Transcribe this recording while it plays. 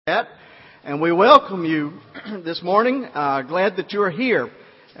That. And we welcome you this morning. Glad that you're here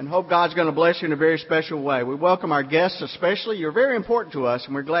and hope God's going to bless you in a very special way. We welcome our guests especially. You're very important to us,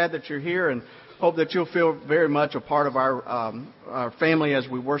 and we're glad that you're here and hope that you'll feel very much a part of our family as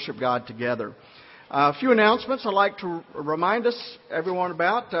we worship God together. A few announcements I'd like to remind everyone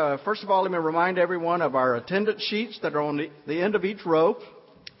about. First of all, let me remind everyone of our attendance sheets that are on the end of each row.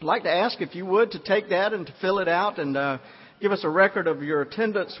 I'd like to ask if you would to take that and to fill it out and give us a record of your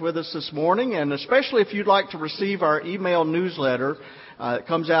attendance with us this morning, and especially if you'd like to receive our email newsletter. It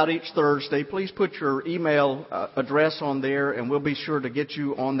comes out each Thursday. Please put your email address on there, and we'll be sure to get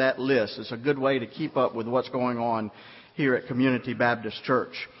you on that list. It's a good way to keep up with what's going on here at Community Baptist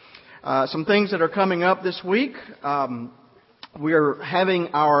Church. Some things that are coming up this week. We're having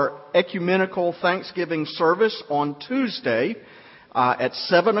our ecumenical Thanksgiving service on Tuesday at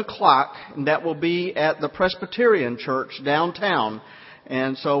 7 o'clock, and that will be at the Presbyterian Church downtown.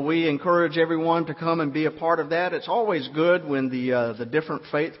 And so we encourage everyone to come and be a part of that. It's always good when the different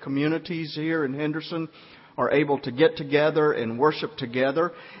faith communities here in Henderson are able to get together and worship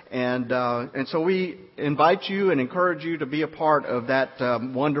together. And so we invite you and encourage you to be a part of that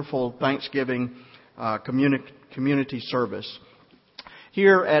wonderful Thanksgiving community service.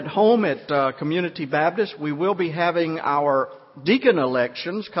 Here at home at Community Baptist, we will be having our deacon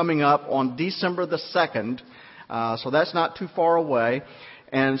elections coming up on December the 2nd. So that's not too far away.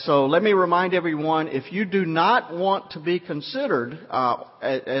 And so let me remind everyone, if you do not want to be considered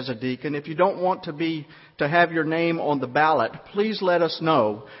as a deacon, if you don't want to have your name on the ballot, please let us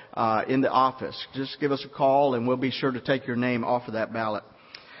know in the office. Just give us a call and we'll be sure to take your name off of that ballot.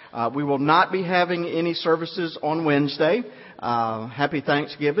 We will not be having any services on Wednesday. Happy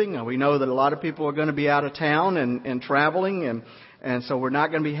Thanksgiving. We know that a lot of people are going to be out of town and traveling, and so we're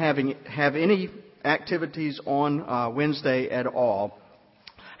not going to be have any activities on Wednesday at all.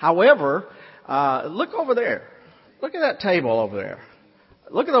 However, look over there. Look at that table over there.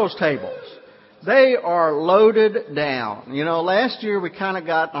 Look at those tables. They are loaded down. You know, last week we kind of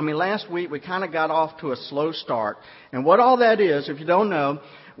got off to a slow start. And what all that is, if you don't know,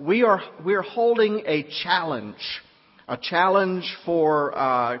 we're holding a challenge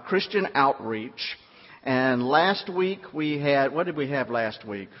for Christian outreach. And last week what did we have last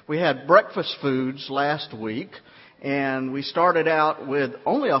week? We had breakfast foods last week, and we started out with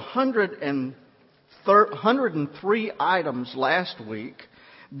only 103 items last week.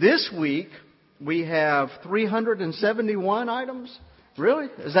 This week we have 371 items. Really?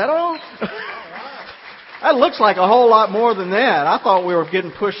 Is that all? That looks like a whole lot more than that. I thought we were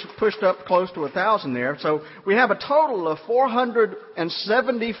getting pushed up close to 1,000 there. So we have a total of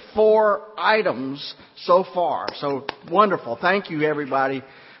 474 items so far. So wonderful. Thank you, everybody,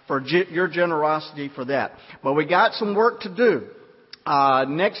 for your generosity for that. But we got some work to do.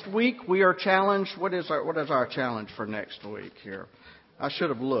 Next week we are challenged. What is our challenge for next week here? I should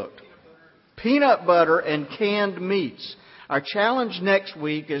have looked. Peanut butter and canned meats. Our challenge next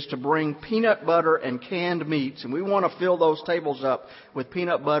week is to bring peanut butter and canned meats, and we want to fill those tables up with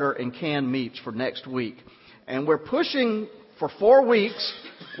peanut butter and canned meats for next week. And we're pushing for 4 weeks.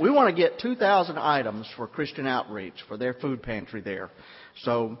 We want to get 2,000 items for Christian Outreach, for their food pantry there.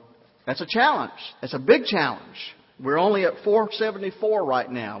 So that's a challenge. It's a big challenge. We're only at 474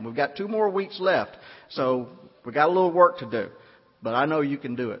 right now. We've got 2 more weeks left, so we've got a little work to do. But I know you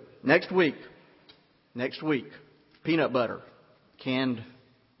can do it. Next week. Peanut butter, canned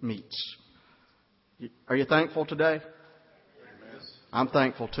meats. Are you thankful today? I'm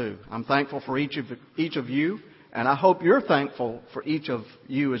thankful too. I'm thankful for each of you, and I hope you're thankful for each of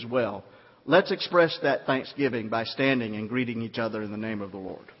you as well. Let's express that thanksgiving by standing and greeting each other in the name of the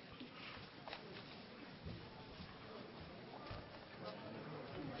Lord.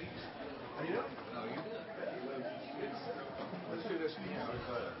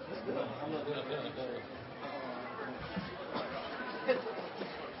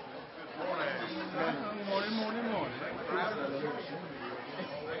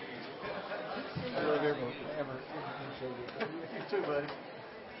 You too, buddy.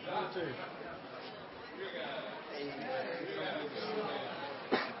 You too.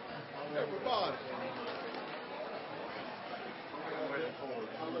 Everybody.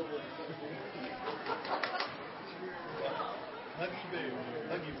 Hug you, baby.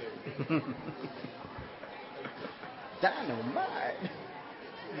 Dynamite.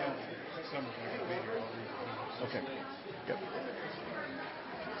 Okay. Go.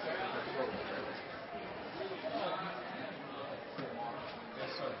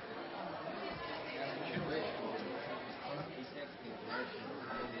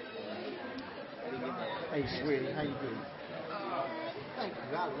 Hey, sweetie, how you doing? Thank you.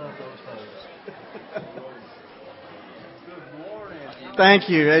 Thank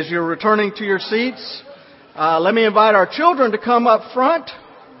you. As you're returning to your seats, let me invite our children to come up front.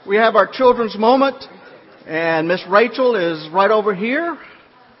 We have our children's moment, and Miss Rachel is right over here.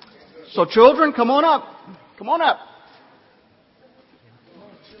 So children, come on up. Come on up.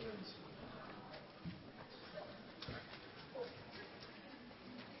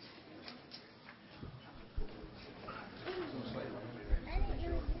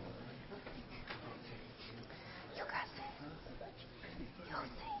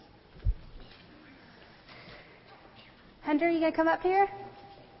 Hunter, you gonna come up here?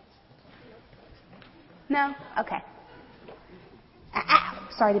 No? Okay. Ow.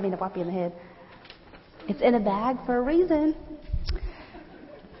 Sorry, I didn't mean to whop you in the head. It's in a bag for a reason.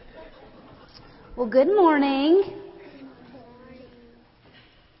 Well, good morning.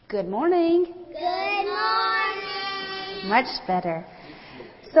 Good morning. Good morning. Much better.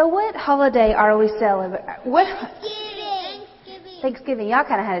 So what holiday are we celebrating? Thanksgiving. Y'all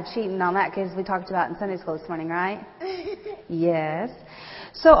kind of had a cheating on that because we talked about it in Sunday school this morning, right? Yes.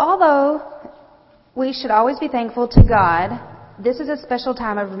 So although we should always be thankful to God, this is a special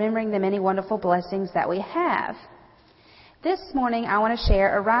time of remembering the many wonderful blessings that we have. This morning I want to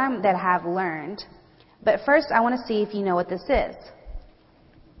share a rhyme that I have learned. But first I want to see if you know what this is.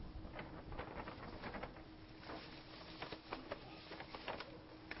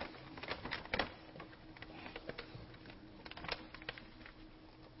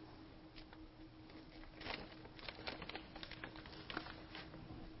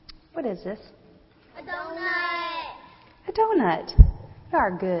 What is this? A donut. A donut. You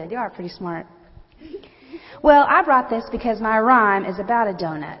are good. You are pretty smart. Well, I brought this because my rhyme is about a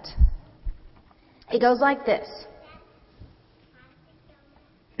donut. It goes like this.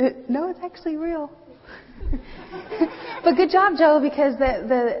 No, it's actually real. But good job, Joe, because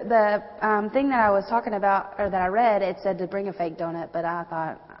the thing that I was talking about, or that I read, it said to bring a fake donut, but I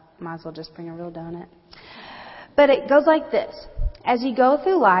thought I might as well just bring a real donut. But it goes like this. As you go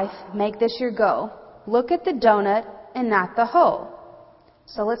through life, make this your goal. Look at the donut and not the hole.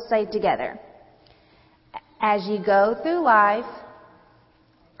 So let's say it together. As you go through life...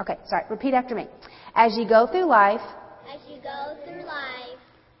 Okay, sorry, repeat after me. As you go through life... As you go through life...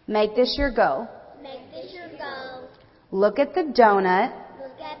 Make this your goal. Make this your goal. Look at the donut...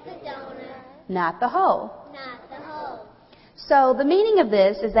 Look at the donut... Not the hole. Not the hole. So the meaning of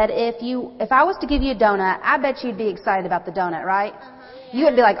this is that if I was to give you a donut, I bet you'd be excited about the donut, right? Yeah. You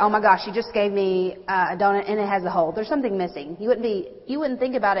would be like, oh my gosh, you just gave me a donut and it has a hole. There's something missing. You wouldn't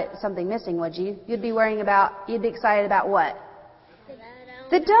think about it something missing, would you? You'd be excited about what?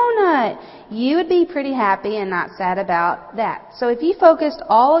 The donut. You would be pretty happy and not sad about that. So if you focused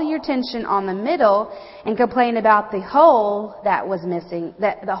all your attention on the middle and complained about the hole that was missing,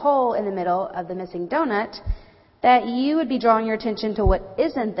 the hole in the middle of the missing donut, that you would be drawing your attention to what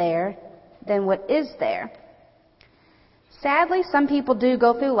isn't there than what is there. Sadly, some people do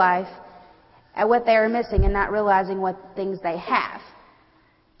go through life at what they are missing and not realizing what things they have.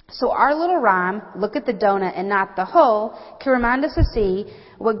 So our little rhyme, look at the donut and not the hole, can remind us to see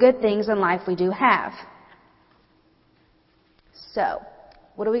what good things in life we do have. So,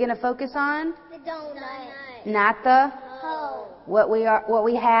 what are we going to focus on? The donut. Not the hole. what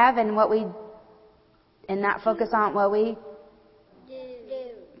we have and not focus on what we Do.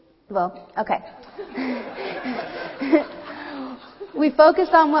 Well, okay. We focus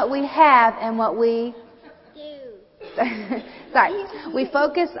on what we have and what we Do. Sorry. We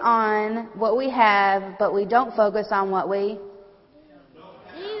focus on what we have, but we don't focus on what we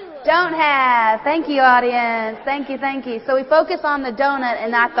don't have. Thank you, audience. Thank you. So we focus on the donut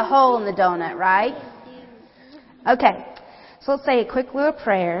and not the hole in the donut, right? Okay. So let's say a quick little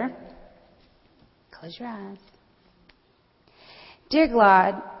prayer. Close your eyes. Dear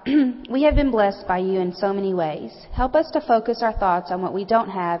God, we have been blessed by you in so many ways. Help us to focus our thoughts on what we don't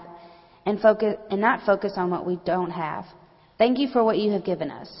have and not focus on what we don't have. Thank you for what you have given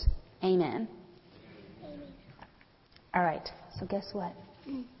us. Amen. All right. So guess what?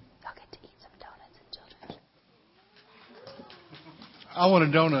 Y'all get to eat some donuts and children. I want a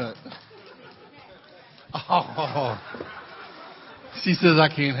donut. Oh, she says I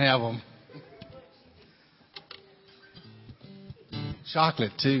can't have them.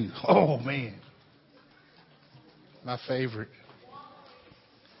 Chocolate too. Oh man, my favorite.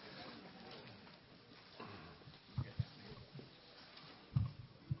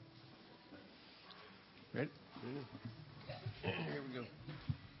 Ready? Here we go.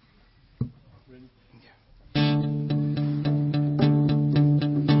 Ready?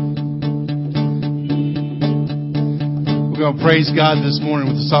 We're going to praise God this morning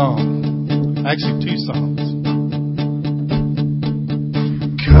with a song. Actually, two songs.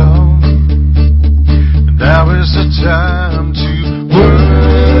 Come, now is the time to worship.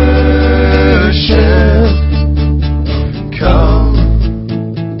 Come,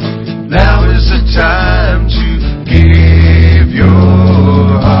 now is the time to give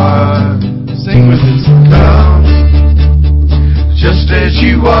your heart. Sing with us. Come, just as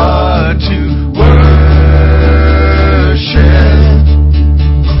you are to worship.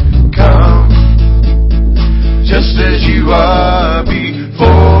 Come, just as you are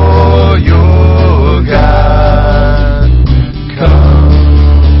before your God. Come.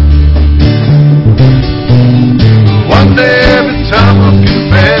 One day every tongue will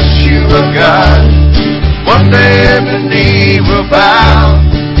confess you are God. One day every knee will bow.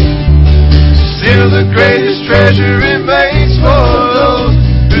 Still the greatest treasure remains for those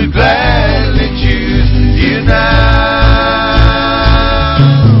who gladly choose you now.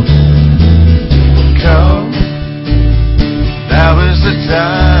 Come, now is the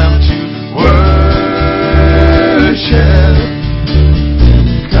time to worship.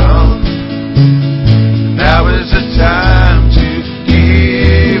 Come, now is the time to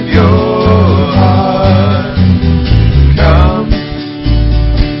give your heart. Come,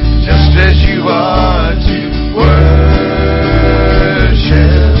 just as you are to worship.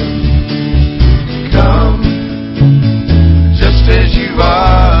 Come, just as you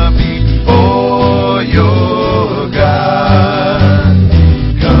are before your God.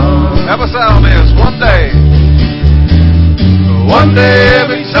 Come. Have a sound is one day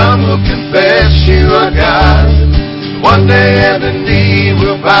every tongue will confess you are God. One day every knee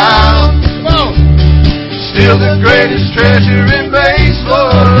will bow. Come on. Still the greatest treasure remains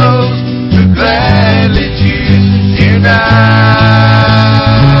for those who gladly choose you now.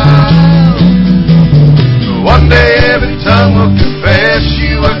 One day every tongue will confess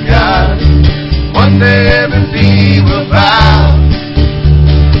you are God. One day every knee will bow.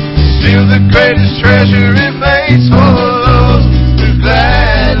 Still the greatest treasure remains for those who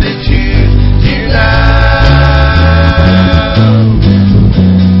gladly choose you now.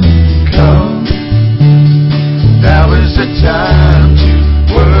 Come, now is the time to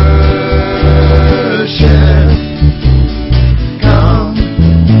worship. Come,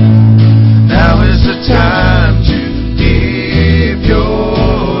 now is the time to give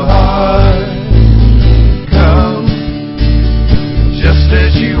your heart. Come, just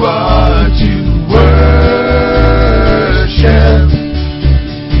as you are to worship.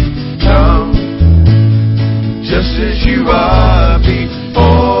 Come, just as you are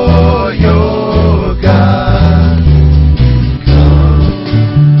before your God. Come,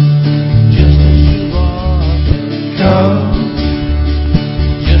 just as you are. Come,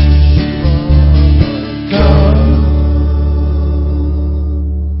 just as you are. Come.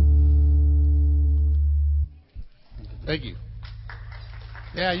 Thank you.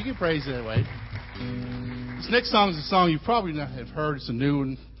 Yeah, you can praise it that way. This next song is a song you probably not have heard. It's a new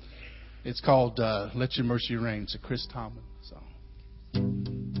one. It's called Let Your Mercy Reign. It's a Chris Tomlin song.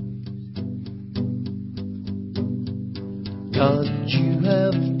 God, you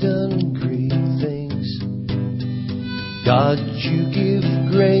have done great things. God, you give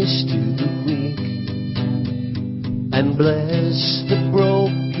grace to the weak and bless the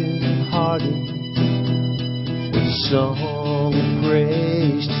broken-hearted with a song of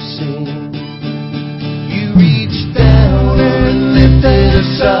praise to sing. You reached down and lifted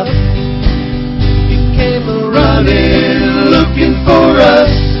us up. You came running, looking for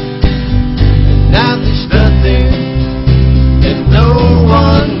us. And now there's nothing and no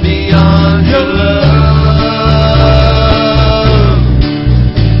one beyond your love.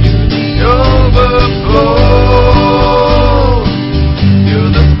 You're the overflow.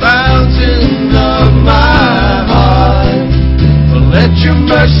 You're the fountain of my heart. Well, let your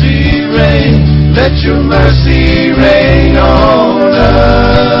mercy reign. Let your mercy reign on us.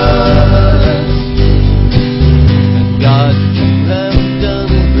 God, you have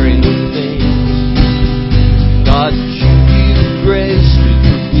done great things. God, you give grace to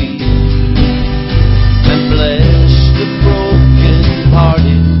the weak and bless the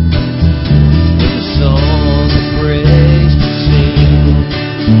broken-hearted with a song of praise to sing.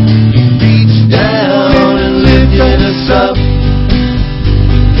 You reached down and lifted us up.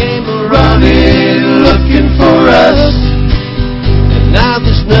 You came running, looking for us. And now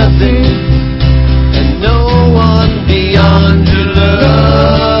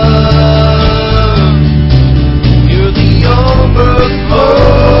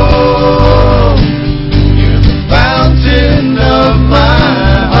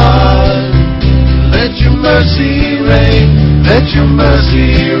let your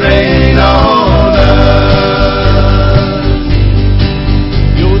mercy reign on us.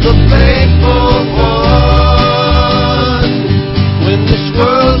 You're the faithful one when this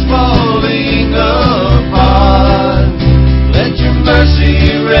world's falling apart. Let your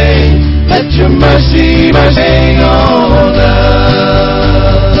mercy reign, let your mercy reign on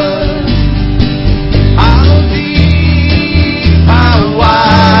us. How deep, how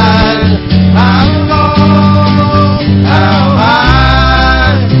wide, how long, how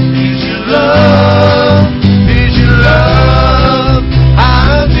high is your love, is your love.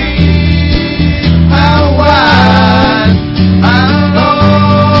 How deep, how wide, how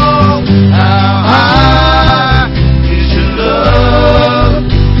long, how high is your love,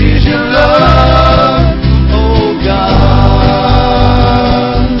 is your love, oh God.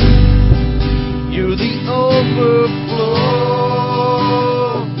 You're the overflow,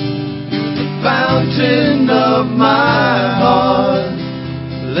 you're the fountain of my heart.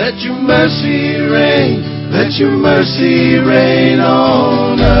 Let your mercy reign, let your mercy reign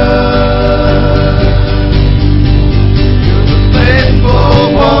on us. You're the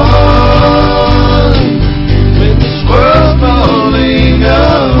faithful one when this world's falling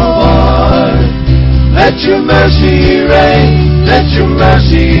apart. Let your mercy reign, let your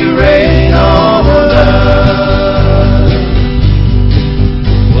mercy reign on us.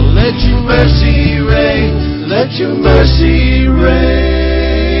 Well, let your mercy reign, let your mercy reign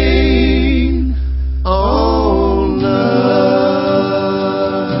on us.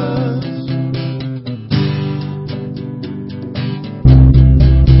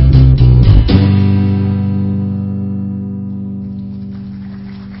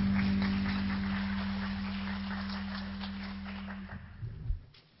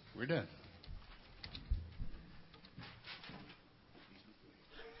 We're done.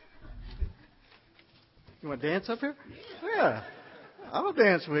 You want to dance up here? Yeah. I'll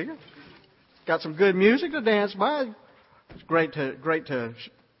dance with you. Got some good music to dance by. It's great to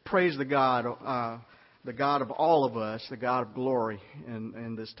praise the God of all of us, the God of glory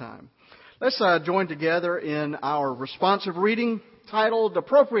in this time. Let's join together in our responsive reading titled,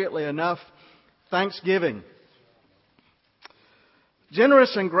 appropriately enough, Thanksgiving.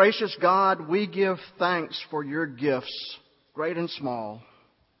 Generous and gracious God, we give thanks for your gifts, great and small.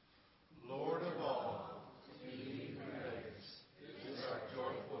 Lord of all, to thee praise. This is our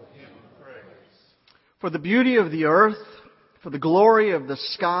joyful hymn of praise. For the beauty of the earth, for the glory of the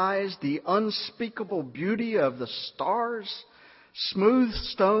skies, the unspeakable beauty of the stars, smooth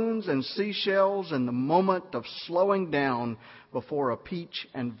stones and seashells, and the moment of slowing down before a peach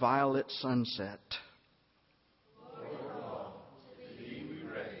and violet sunset.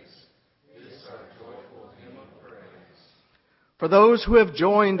 For those who have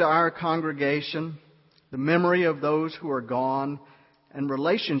joined our congregation, the memory of those who are gone, and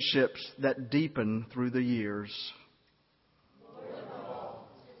relationships that deepen through the years.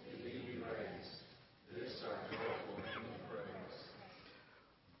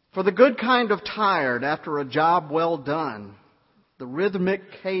 For the good kind of tired after a job well done, the rhythmic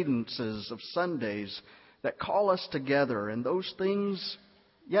cadences of Sundays that call us together, and those things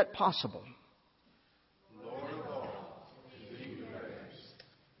yet possible.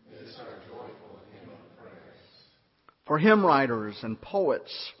 For hymn writers and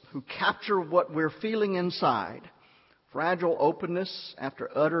poets who capture what we're feeling inside, fragile openness after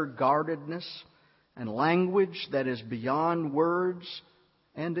utter guardedness, and language that is beyond words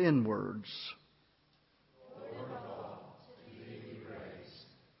and in words.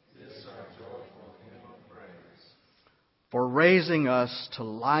 For raising us to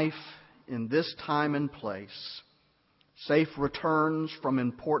life in this time and place, safe returns from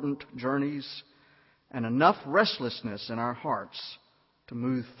important journeys, and enough restlessness in our hearts to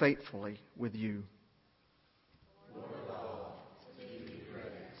move faithfully with you.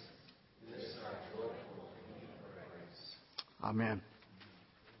 Amen.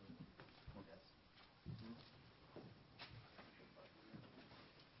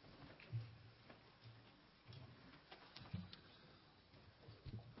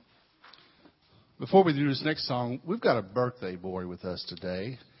 Before we do this next song, we've got a birthday boy with us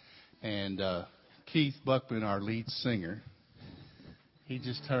today. And Keith Buckman, our lead singer, he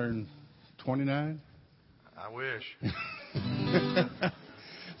just turned 29. I wish.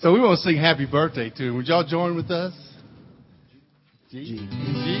 So we want to sing happy birthday to him. Would y'all join with us? G. G.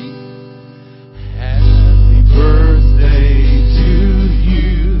 Happy birthday to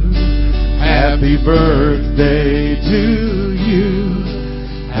you. Happy birthday to you.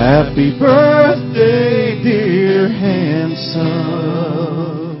 Happy birthday, dear handsome.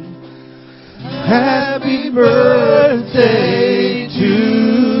 Happy birthday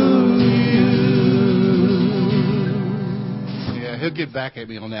get back at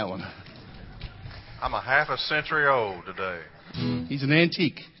me on that one. I'm a half a century old today. He's an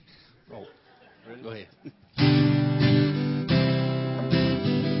antique. Oh, go ahead.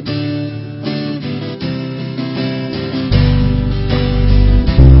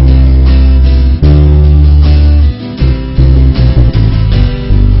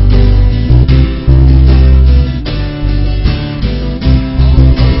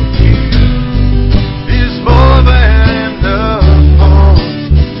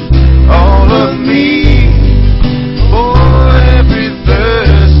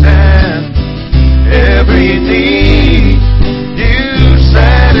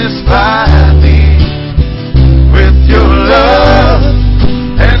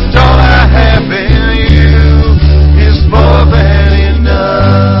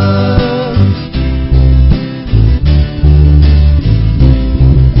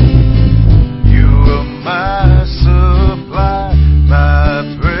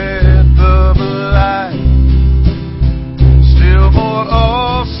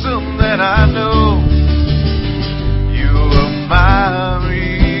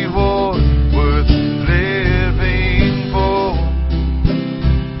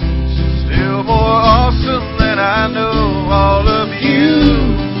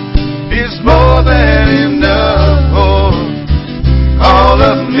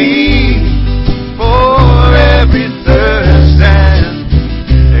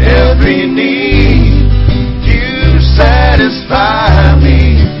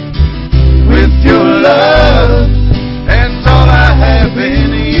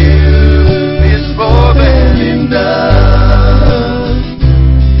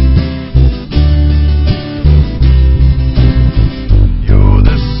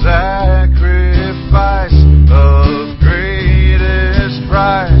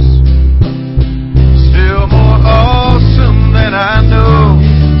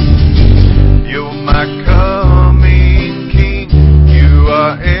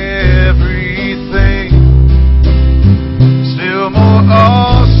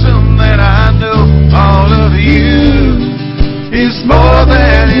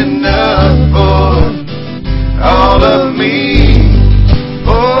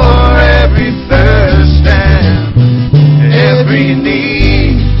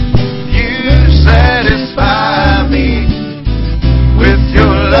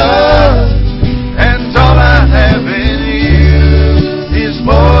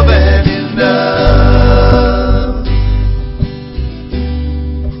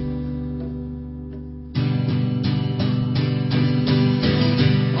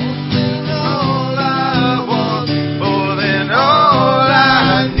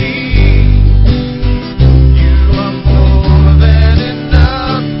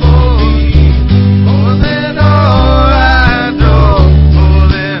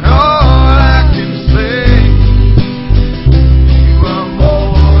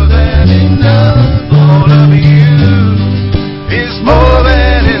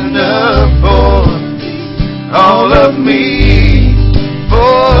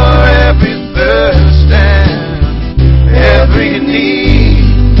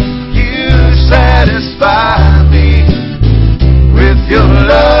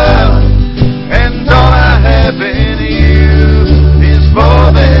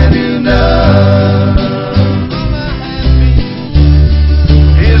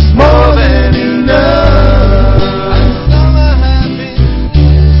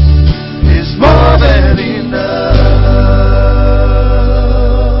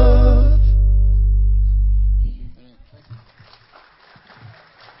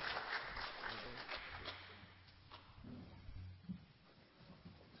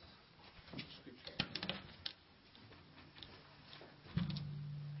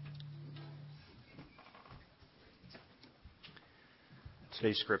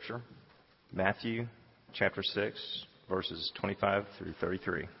 Today's scripture, Matthew chapter 6, verses 25 through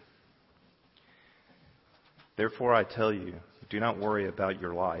 33. Therefore I tell you, do not worry about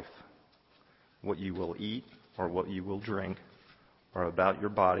your life, what you will eat or what you will drink, or about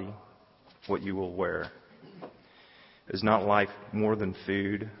your body, what you will wear. Is not life more than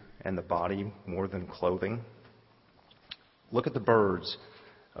food, and the body more than clothing? Look at the birds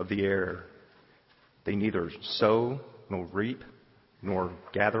of the air. They neither sow nor reap, nor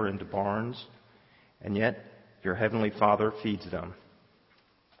gather into barns, and yet your heavenly Father feeds them.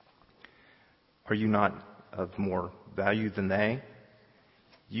 Are you not of more value than they?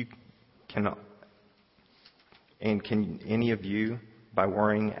 You cannot, and can any of you, by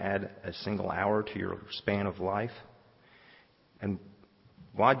worrying, add a single hour to your span of life? And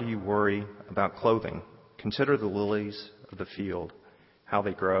why do you worry about clothing? Consider the lilies of the field, how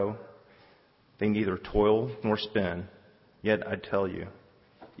they grow. They neither toil nor spin. Yet I tell you,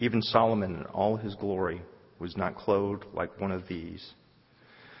 even Solomon in all his glory was not clothed like one of these.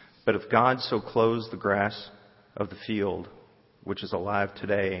 But if God so clothes the grass of the field, which is alive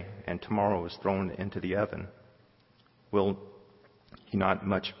today and tomorrow is thrown into the oven, will he not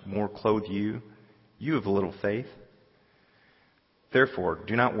much more clothe you, you of little faith? Therefore,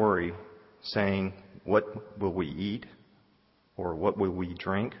 do not worry, saying, what will we eat? Or what will we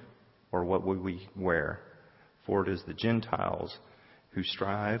drink? Or what will we wear? For it is the Gentiles who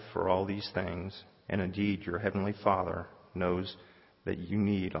strive for all these things, and indeed your heavenly Father knows that you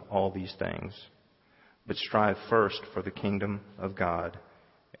need all these things. But strive first for the kingdom of God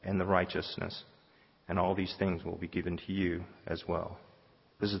and the righteousness, and all these things will be given to you as well.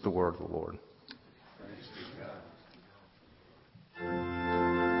 This is the word of the Lord. Praise to God.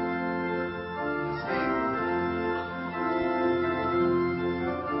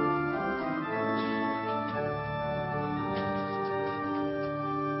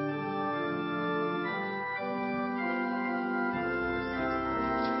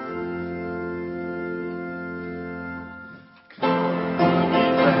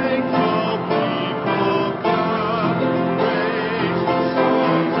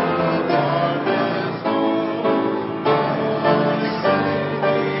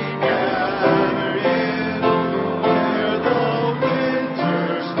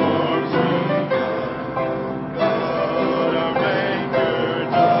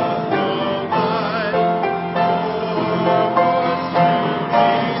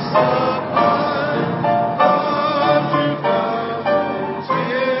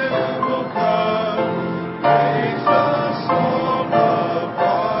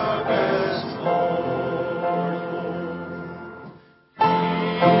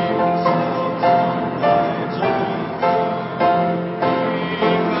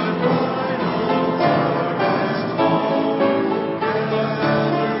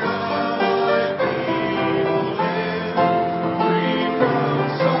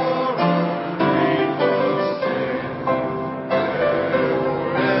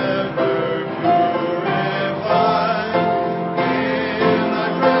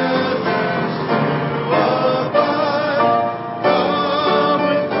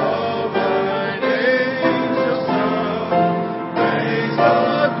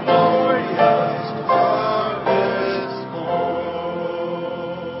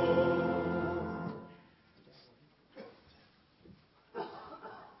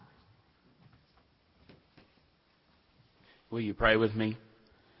 Will you pray with me?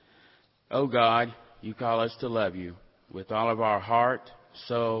 Oh God, you call us to love you with all of our heart,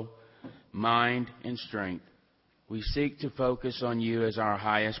 soul, mind, and strength. We seek to focus on you as our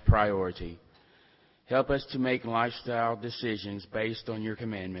highest priority. Help us to make lifestyle decisions based on your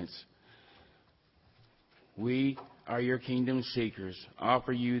commandments. We are your kingdom seekers.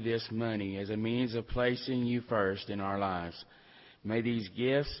 Offer you this money as a means of placing you first in our lives. May these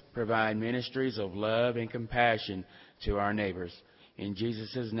gifts provide ministries of love and compassion to our neighbors. In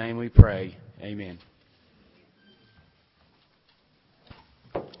Jesus' name we pray. Amen.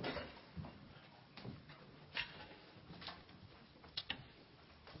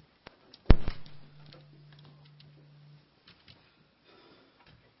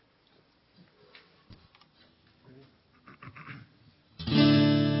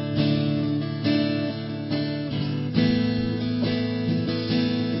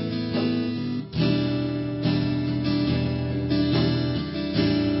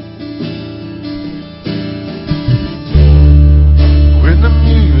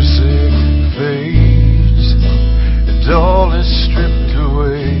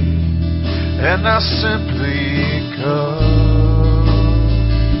 And I simply come,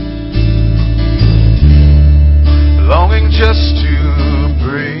 longing just to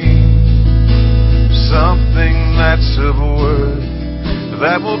bring something that's of worth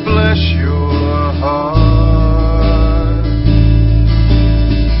that will bless your heart.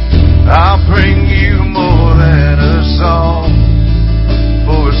 I'll bring you more than a song,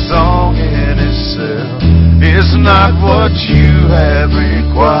 for a song in itself is not what you have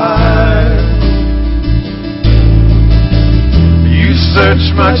required. You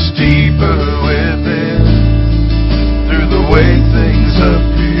search much deeper within, through the way things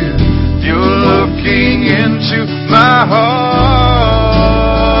appear. You're looking into my heart.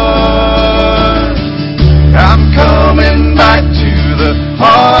 I'm coming back to the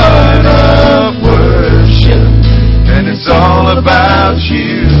heart of worship, and it's all about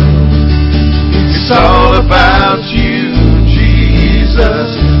you. It's all about you,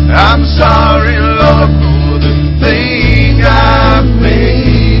 Jesus. I'm sorry, Lord, for the thing I've made.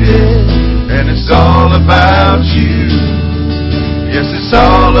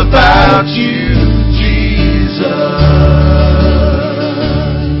 about you, Jesus.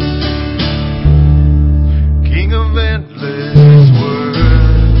 King of endless words,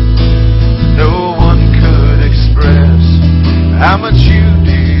 no one could express how much you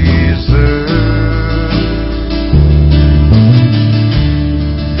deserve.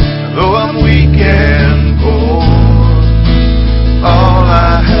 Though I'm weak and poor, all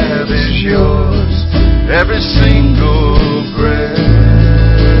I have is yours, every single breath.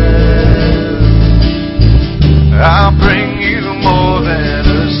 I'll bring you more than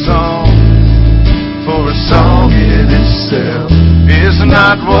a song, for a song in itself is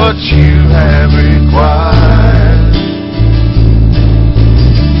not what you have required.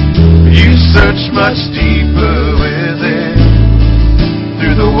 You search much deeper within,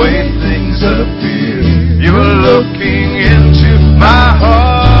 through the way things appear. You're looking into my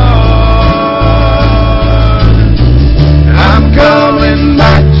heart. And I'm coming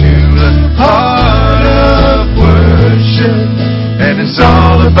back to the heart of worship. And it's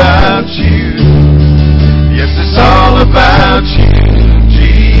all about you. Yes, it's all about you,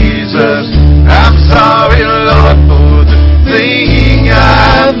 Jesus. I'm sorry, Lord, for the thing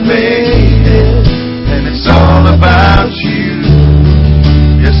I've made it. And it's all about you.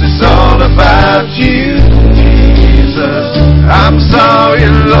 Yes, it's all about you, Jesus. I'm sorry,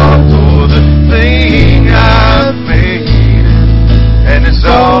 Lord, for the thing I've made it. And it's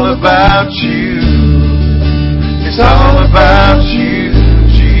all about you. It's all about you,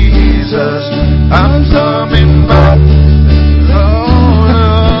 Jesus. I'm coming back to the Lord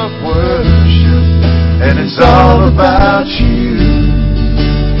of worship. And it's all about you.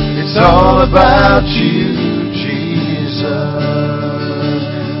 It's all about you, Jesus.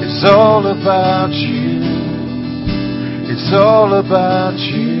 It's all about you. It's all about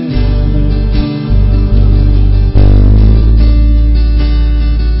you.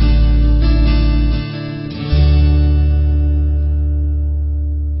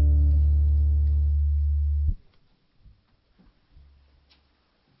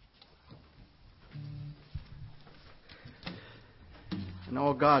 And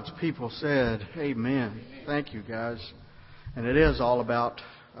all God's people said, amen. Thank you, guys. And it is all about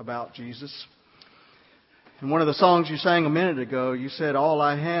Jesus. And one of the songs you sang a minute ago, you said, all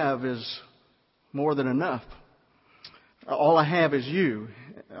I have is more than enough. All I have is you.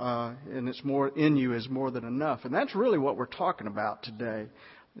 And it's more in you is more than enough. And that's really what we're talking about today.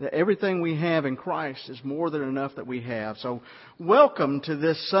 That everything we have in Christ is more than enough that we have. So welcome to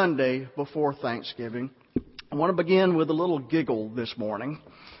this Sunday before Thanksgiving. I want to begin with a little giggle this morning.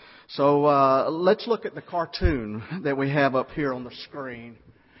 So let's look at the cartoon that we have up here on the screen.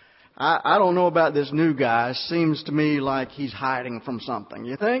 I don't know about this new guy. Seems to me like he's hiding from something.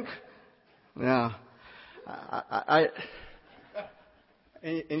 You think? Yeah.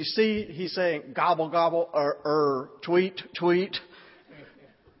 And you see he's saying gobble, gobble, tweet, tweet.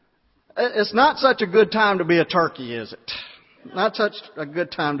 It's not such a good time to be a turkey, is it? Not such a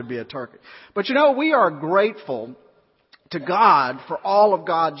good time to be a turkey. But you know, we are grateful to God for all of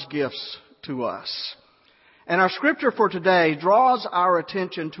God's gifts to us. And our scripture for today draws our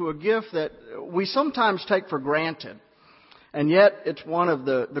attention to a gift that we sometimes take for granted. And yet it's one of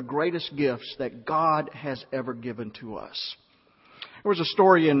the greatest gifts that God has ever given to us. There was a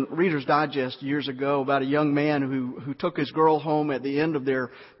story in Reader's Digest years ago about a young man who took his girl home at the end of their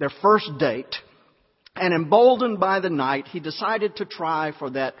first date. And emboldened by the night, he decided to try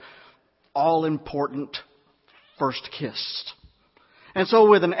for that all-important first kiss. And so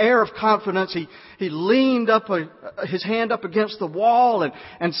with an air of confidence, he leaned up his hand up against the wall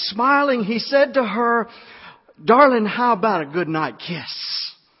and smiling, he said to her, "Darling, how about a good night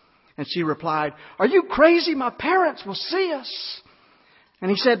kiss?" And she replied, "Are you crazy? My parents will see us." And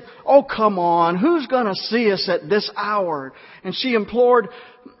he said, "Oh, come on. Who's going to see us at this hour?" And she implored,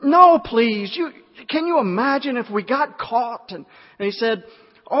 "No, please. Can you imagine if we got caught?" And he said,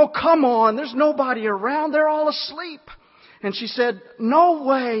 "Oh, come on. There's nobody around. They're all asleep." And she said, "No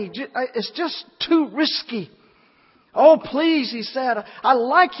way. It's just too risky." "Oh, please," he said, "I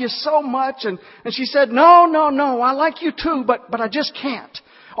like you so much." And she said, No. I like you too, but I just can't."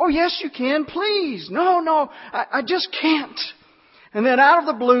 "Oh, yes, you can. Please." No, I just can't." And then out of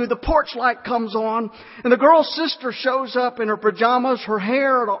the blue, the porch light comes on, and the girl's sister shows up in her pajamas. Her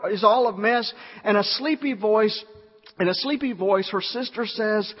hair is all a mess, and in a sleepy voice, her sister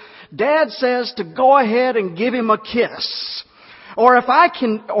says, "Dad says to go ahead and give him a kiss. Or I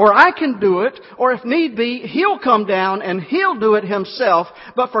can do it, or if need be, he'll come down and he'll do it himself.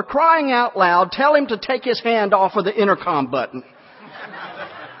 But for crying out loud, tell him to take his hand off of the intercom button."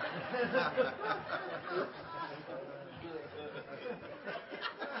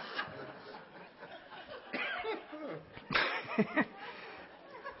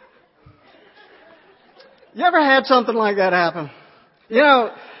 You ever had something like that happen? You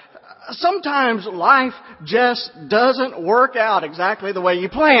know, sometimes life just doesn't work out exactly the way you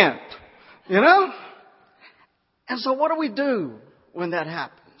planned. You know? And so what do we do when that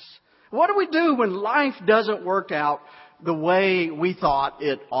happens? What do we do when life doesn't work out the way we thought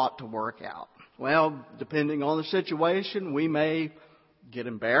it ought to work out? Well, depending on the situation, we may get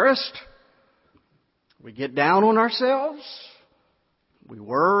embarrassed. We get down on ourselves. We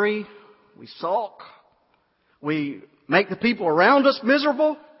worry. We sulk. We make the people around us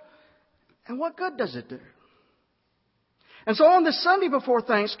miserable. And what good does it do? And so on this Sunday before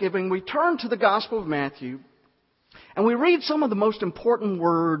Thanksgiving, we turn to the Gospel of Matthew and we read some of the most important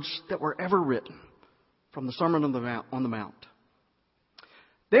words that were ever written from the Sermon on the Mount.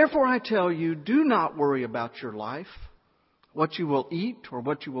 Therefore I tell you, do not worry about your life, what you will eat or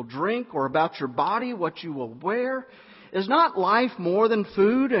what you will drink, or about your body, what you will wear. Is not life more than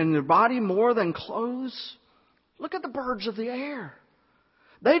food and your body more than clothes? Look at the birds of the air.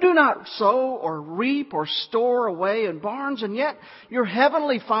 They do not sow or reap or store away in barns, and yet your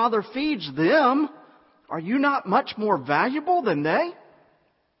heavenly Father feeds them. Are you not much more valuable than they?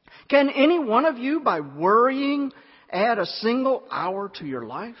 Can any one of you, by worrying, add a single hour to your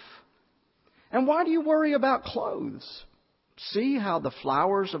life? And why do you worry about clothes? See how the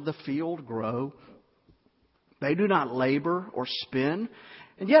flowers of the field grow. They do not labor or spin.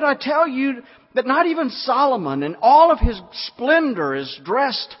 And yet I tell you that not even Solomon in all of his splendor is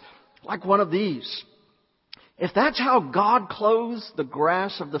dressed like one of these. If that's how God clothes the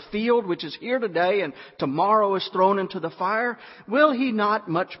grass of the field, which is here today and tomorrow is thrown into the fire, will He not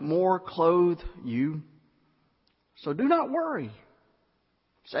much more clothe you? So do not worry,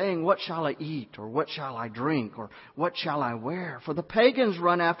 saying, what shall I eat, or what shall I drink, or what shall I wear? For the pagans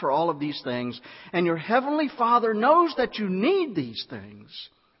run after all of these things, and your heavenly Father knows that you need these things.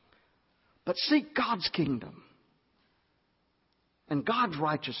 But seek God's kingdom and God's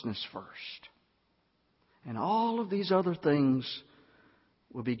righteousness first. And all of these other things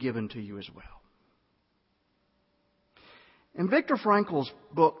will be given to you as well. In Viktor Frankl's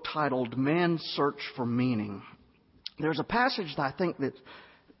book titled Man's Search for Meaning, there's a passage that I think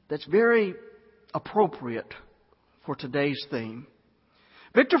that's very appropriate for today's theme.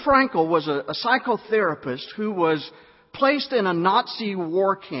 Viktor Frankl was a psychotherapist who was placed in a Nazi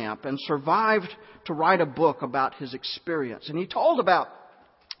war camp and survived to write a book about his experience. And he told about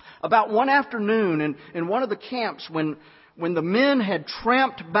one afternoon in one of the camps when the men had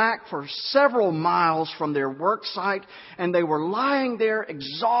tramped back for several miles from their work site and they were lying there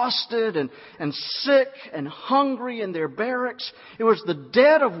exhausted and sick and hungry in their barracks. It was the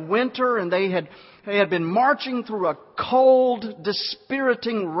dead of winter and they had been marching through a cold,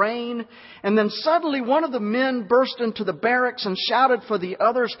 dispiriting rain. And then suddenly one of the men burst into the barracks and shouted for the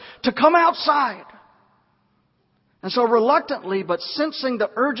others to come outside. And so reluctantly, but sensing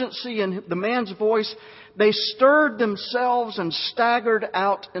the urgency in the man's voice, they stirred themselves and staggered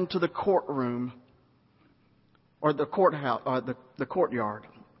out into the courtroom or the courthouse, or the courtyard.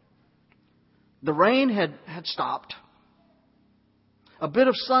 The rain had stopped. A bit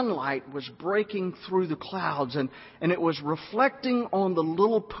of sunlight was breaking through the clouds and it was reflecting on the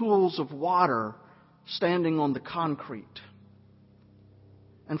little pools of water standing on the concrete.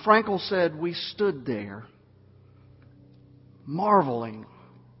 And Frankl said, we stood there, marveling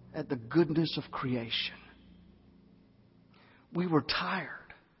at the goodness of creation. We were tired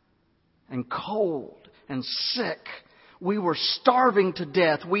and cold and sick. We were starving to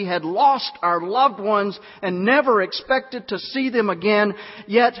death. We had lost our loved ones and never expected to see them again.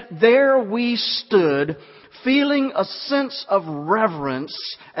 Yet there we stood, feeling a sense of reverence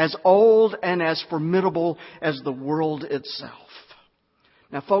as old and as formidable as the world itself.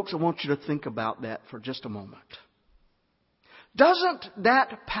 Now, folks, I want you to think about that for just a moment. Doesn't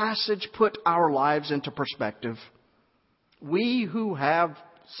that passage put our lives into perspective? We who have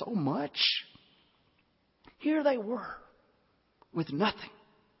so much, here they were with nothing.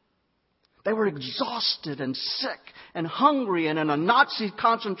 They were exhausted and sick and hungry and in a Nazi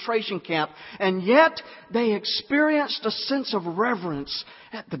concentration camp, and yet they experienced a sense of reverence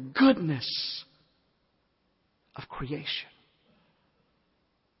at the goodness of creation.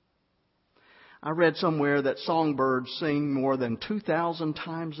 I read somewhere that songbirds sing more than 2,000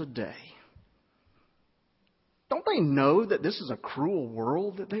 times a day. Don't they know that this is a cruel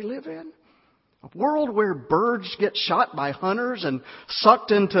world that they live in? A world where birds get shot by hunters and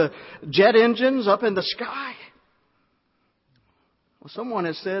sucked into jet engines up in the sky. Well, someone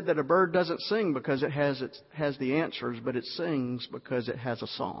has said that a bird doesn't sing because it has the answers, but it sings because it has a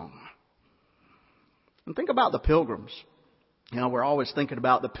song. And think about the Pilgrims. You know, we're always thinking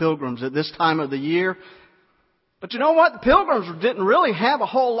about the pilgrims at this time of the year. But you know what? The pilgrims didn't really have a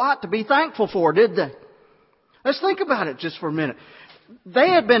whole lot to be thankful for, did they? Let's think about it just for a minute. They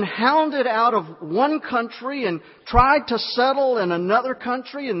had been hounded out of one country and tried to settle in another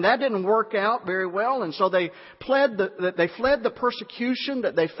country, and that didn't work out very well. And so they fled the persecution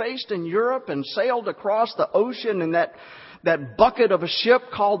that they faced in Europe and sailed across the ocean in that bucket of a ship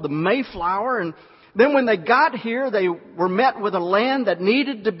called the Mayflower. And then when they got here, they were met with a land that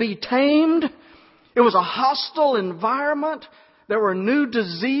needed to be tamed. It was a hostile environment. There were new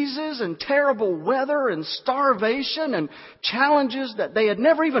diseases and terrible weather and starvation and challenges that they had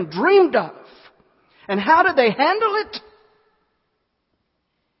never even dreamed of. And how did they handle it?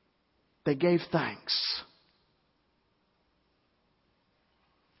 They gave thanks.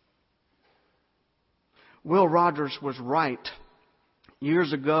 Will Rogers was right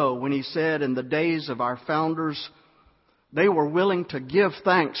years ago when he said in the days of our founders, they were willing to give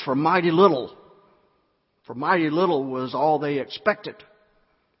thanks for mighty little. For mighty little was all they expected.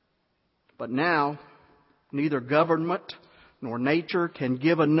 But now, neither government nor nature can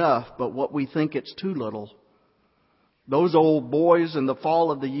give enough but what we think it's too little. Those old boys in the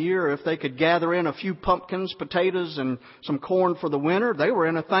fall of the year, if they could gather in a few pumpkins, potatoes, and some corn for the winter, they were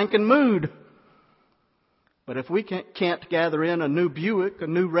in a thanking mood. But if we can't gather in a new Buick, a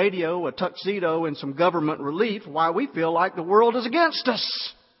new radio, a tuxedo, and some government relief, why, we feel like the world is against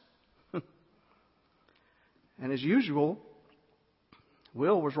us. And as usual,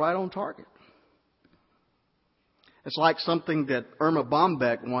 Will was right on target. It's like something that Irma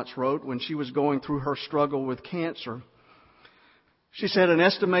Bombeck once wrote when she was going through her struggle with cancer. She said an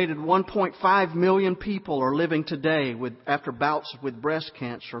estimated 1.5 million people are living today after bouts with breast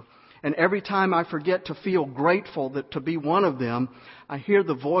cancer. And every time I forget to feel grateful to be one of them, I hear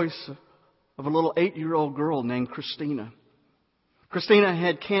the voice of a little 8-year-old girl named Christina. Christina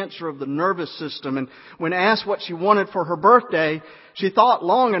had cancer of the nervous system, and when asked what she wanted for her birthday, she thought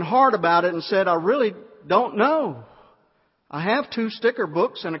long and hard about it and said, I really don't know. I have 2 sticker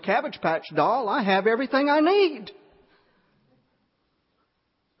books and a Cabbage Patch doll. I have everything I need.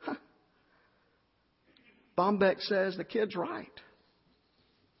 Bombeck says the kid's right.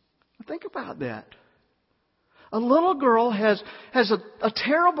 Think about that. A little girl has a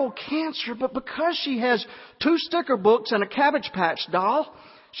terrible cancer, but because she has 2 sticker books and a Cabbage Patch doll,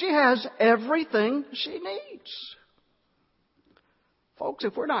 she has everything she needs. Folks,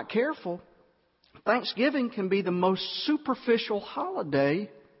 if we're not careful, Thanksgiving can be the most superficial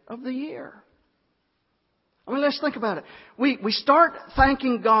holiday of the year. I mean, let's think about it. We start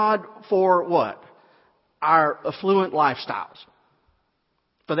thanking God for what? Our affluent lifestyles.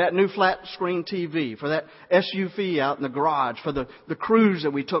 For that new flat screen TV, for that SUV out in the garage, for the cruise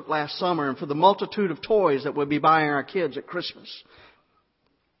that we took last summer, and for the multitude of toys that we'll be buying our kids at Christmas.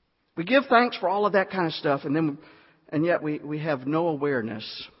 We give thanks for all of that kind of stuff, and yet we have no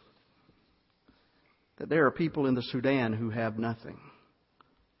awareness that there are people in the Sudan who have nothing.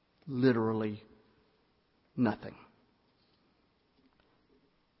 Literally nothing.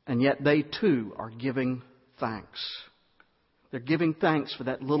 And yet they too are giving thanks. They're giving thanks for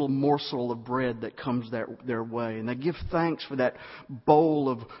that little morsel of bread that comes their way. And they give thanks for that bowl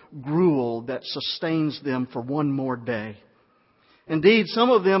of gruel that sustains them for one more day. Indeed, some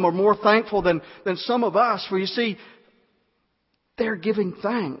of them are more thankful than some of us. For you see, they're giving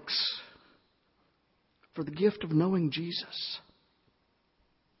thanks for the gift of knowing Jesus.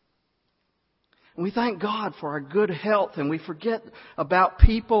 And we thank God for our good health, and we forget about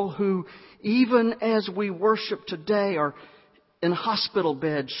people who, even as we worship today, are in hospital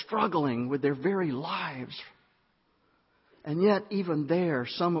beds struggling with their very lives. And yet, even there,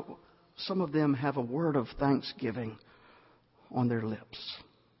 some of them have a word of thanksgiving on their lips.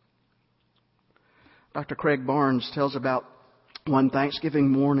 Dr. Craig Barnes tells about one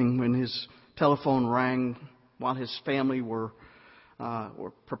Thanksgiving morning when his telephone rang while his family were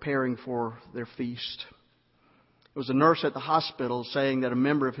preparing for their feast. It was a nurse at the hospital saying that a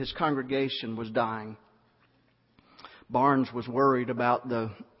member of his congregation was dying. Barnes was worried about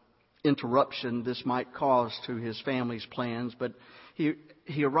the interruption this might cause to his family's plans, but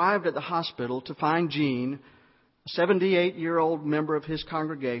he arrived at the hospital to find Jean, a 78-year-old member of his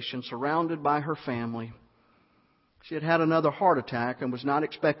congregation, surrounded by her family. She had had another heart attack and was not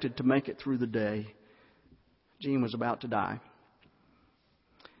expected to make it through the day. Jean was about to die.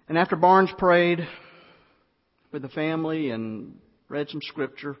 And after Barnes prayed with the family and read some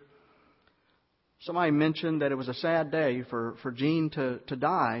scripture, somebody mentioned that it was a sad day for Jean to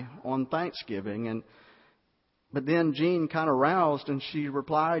die on Thanksgiving. But then Jean kind of roused and she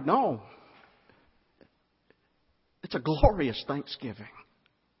replied, "No, it's a glorious Thanksgiving.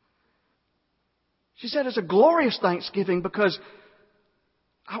 She said, it's a glorious Thanksgiving because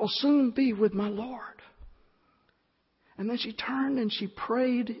I will soon be with my Lord. And then she turned and she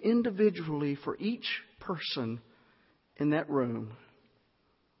prayed individually for each person in that room.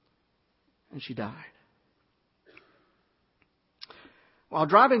 And she died. While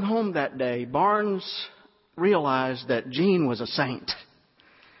driving home that day, Barnes realized that Jean was a saint.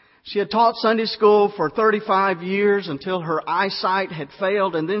 She had taught Sunday school for 35 years until her eyesight had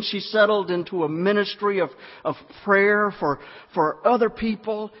failed, and then she settled into a ministry of prayer for other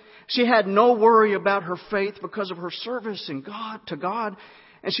people. She had no worry about her faith because of her service to God.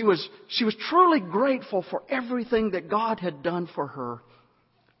 And she was truly grateful for everything that God had done for her.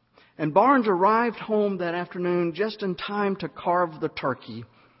 And Barnes arrived home that afternoon just in time to carve the turkey.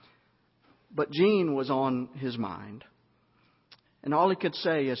 But Jean was on his mind. And all he could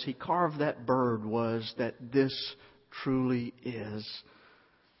say as he carved that bird was that this truly is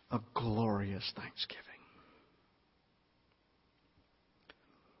a glorious Thanksgiving.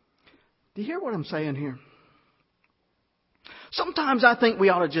 Do you hear what I'm saying here? Sometimes I think we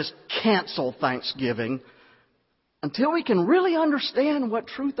ought to just cancel Thanksgiving until we can really understand what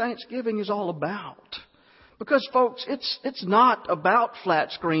true Thanksgiving is all about. Because, folks, it's not about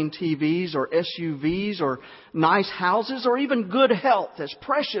flat screen TVs or SUVs or nice houses or even good health, as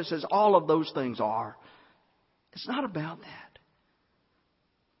precious as all of those things are. It's not about that.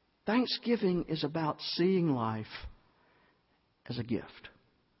 Thanksgiving is about seeing life as a gift.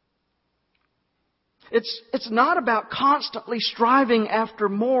 It's not about constantly striving after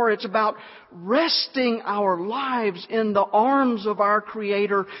more. It's about resting our lives in the arms of our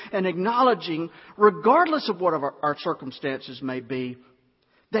Creator and acknowledging, regardless of what our circumstances may be,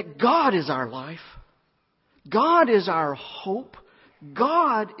 that God is our life. God is our hope.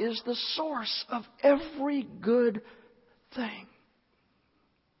 God is the source of every good thing.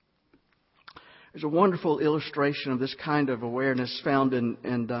 There's a wonderful illustration of this kind of awareness found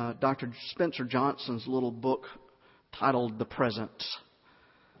in Dr. Spencer Johnson's little book titled The Present.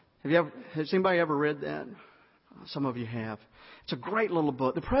 Has anybody ever read that? Some of you have. It's a great little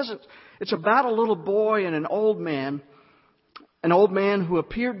book. The Present, it's about a little boy and an old man who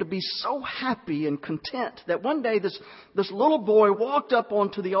appeared to be so happy and content that one day this little boy walked up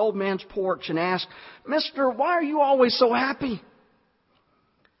onto the old man's porch and asked, "Mister, why are you always so happy?"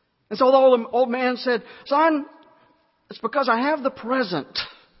 And so the old man said, "Son, it's because I have the present."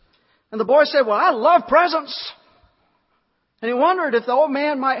 And the boy said, "Well, I love presents." And he wondered if the old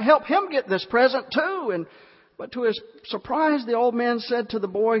man might help him get this present too. But to his surprise, the old man said to the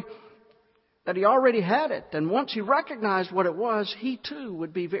boy that he already had it. And once he recognized what it was, he too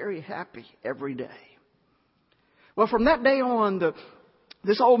would be very happy every day. Well, from that day on,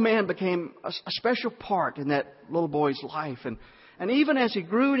 this old man became a special part in that little boy's life. And even as he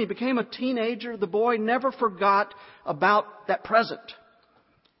grew and he became a teenager, the boy never forgot about that present.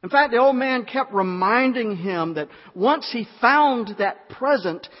 In fact, the old man kept reminding him that once he found that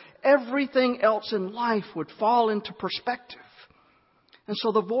present, everything else in life would fall into perspective. And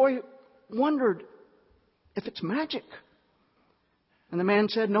so the boy wondered if it's magic. And the man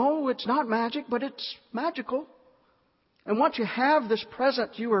said, "No, it's not magic, but it's magical. And once you have this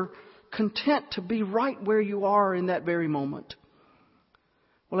present, you are content to be right where you are in that very moment."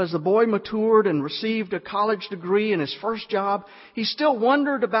 Well, as the boy matured and received a college degree and his first job, he still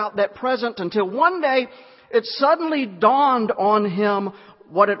wondered about that present until one day it suddenly dawned on him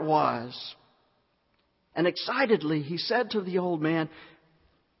what it was. And excitedly he said to the old man,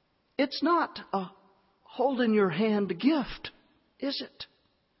 "It's not a hold in your hand gift, is it?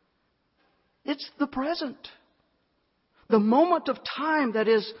 It's the present. The moment of time that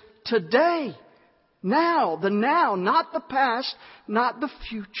is today. Now, the now, not the past, not the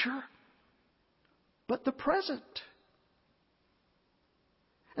future, but the present."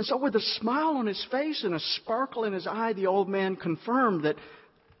 And so with a smile on his face and a sparkle in his eye, the old man confirmed that,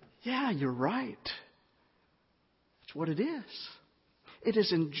 "Yeah, you're right. That's what it is. It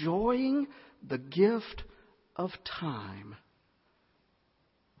is enjoying the gift of time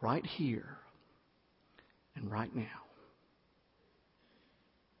right here and right now."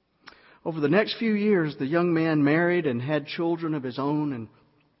 Over the next few years, the young man married and had children of his own, and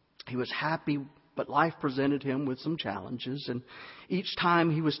he was happy, but life presented him with some challenges. And each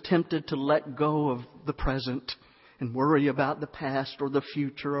time he was tempted to let go of the present and worry about the past or the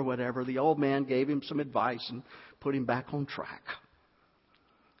future or whatever, the old man gave him some advice and put him back on track.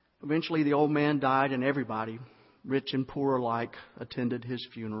 Eventually, the old man died, and everybody, rich and poor alike, attended his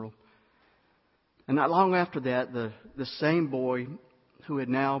funeral. And not long after that, the same boy who had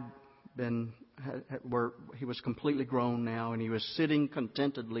now been where he was completely grown now, and he was sitting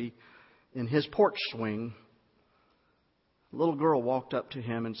contentedly in his porch swing. A little girl walked up to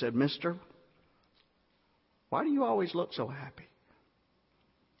him and said, "Mister, why do you always look so happy?"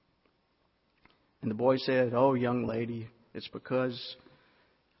 And the boy said, "Oh, young lady, it's because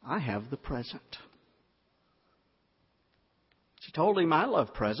I have the present." She told him, "I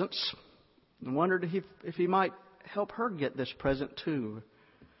love presents," and wondered if he might help her get this present too.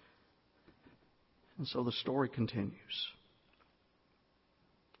 And so the story continues.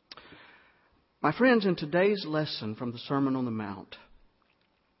 My friends, in today's lesson from the Sermon on the Mount,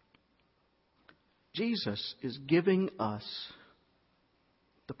 Jesus is giving us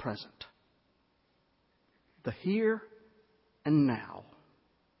the present, the here and now,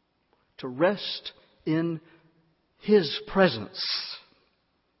 to rest in His presence.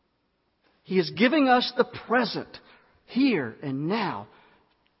 He is giving us the present, here and now.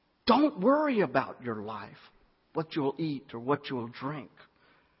 Don't worry about your life, what you'll eat or what you'll drink,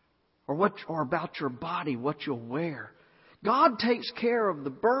 or about your body, what you'll wear. God takes care of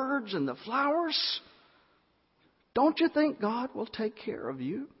the birds and the flowers. Don't you think God will take care of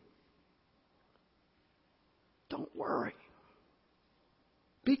you? Don't worry.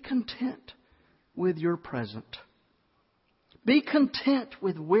 Be content with your present. Be content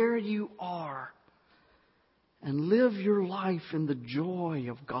with where you are. And live your life in the joy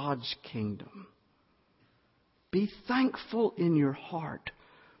of God's kingdom. Be thankful in your heart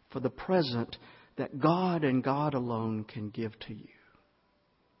for the present that God and God alone can give to you.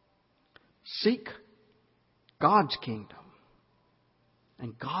 Seek God's kingdom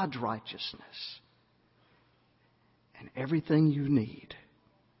and God's righteousness, and everything you need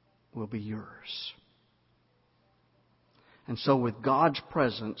will be yours. And so with God's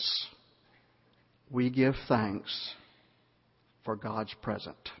presence, we give thanks for God's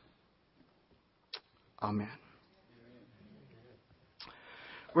present. Amen.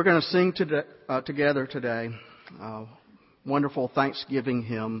 We're going to sing together today a wonderful Thanksgiving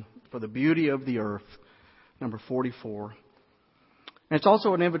hymn for the beauty of the earth, number 44. And it's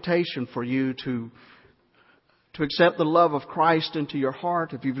also an invitation for you to accept the love of Christ into your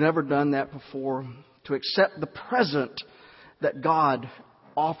heart, if you've never done that before, to accept the present that God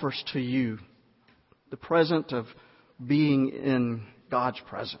offers to you, the present of being in God's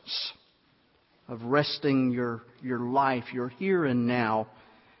presence, of resting your life, your here and now,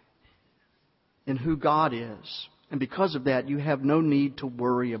 in who God is. And because of that, you have no need to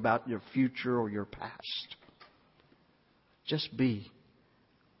worry about your future or your past. Just be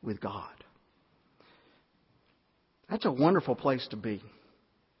with God. That's a wonderful place to be.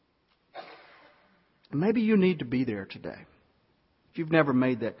 And maybe you need to be there today. If you've never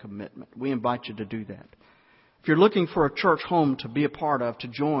made that commitment, we invite you to do that. If you're looking for a church home to be a part of, to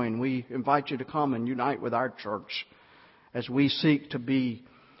join, we invite you to come and unite with our church as we seek to be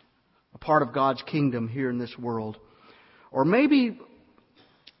a part of God's kingdom here in this world. Or maybe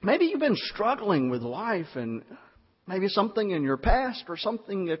you've been struggling with life, and maybe something in your past or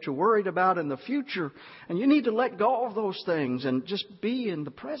something that you're worried about in the future, and you need to let go of those things and just be in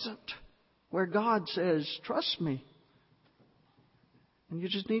the present where God says, "Trust me." And you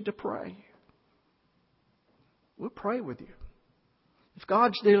just need to pray. We'll pray with you. If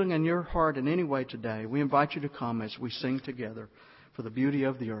God's dealing in your heart in any way today, we invite you to come as we sing together for the beauty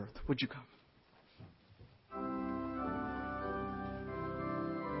of the earth. Would you come?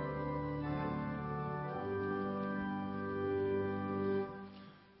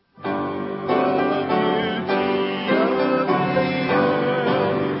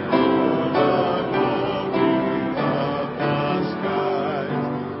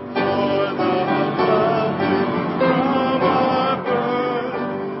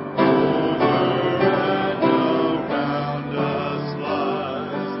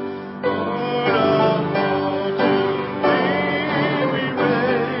 Oh,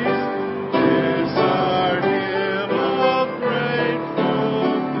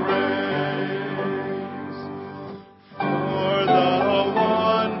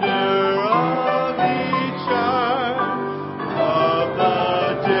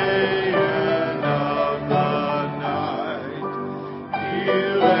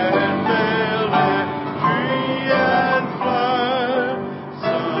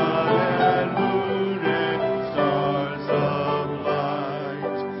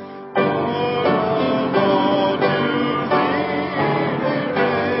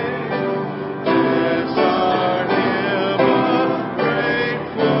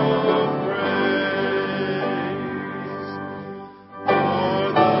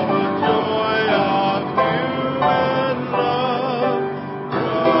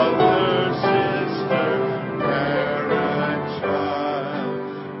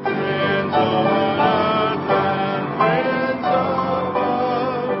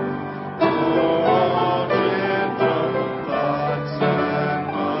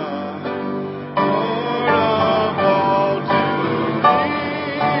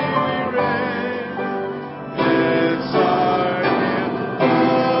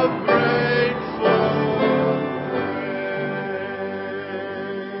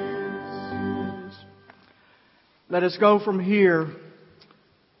 Let us go from here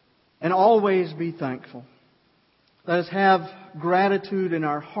and always be thankful. Let us have gratitude in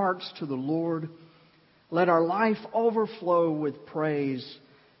our hearts to the Lord. Let our life overflow with praise.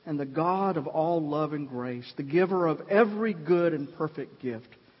 And the God of all love and grace, the giver of every good and perfect gift,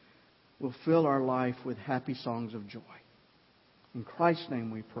 will fill our life with happy songs of joy. In Christ's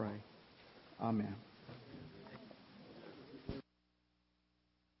name we pray. Amen.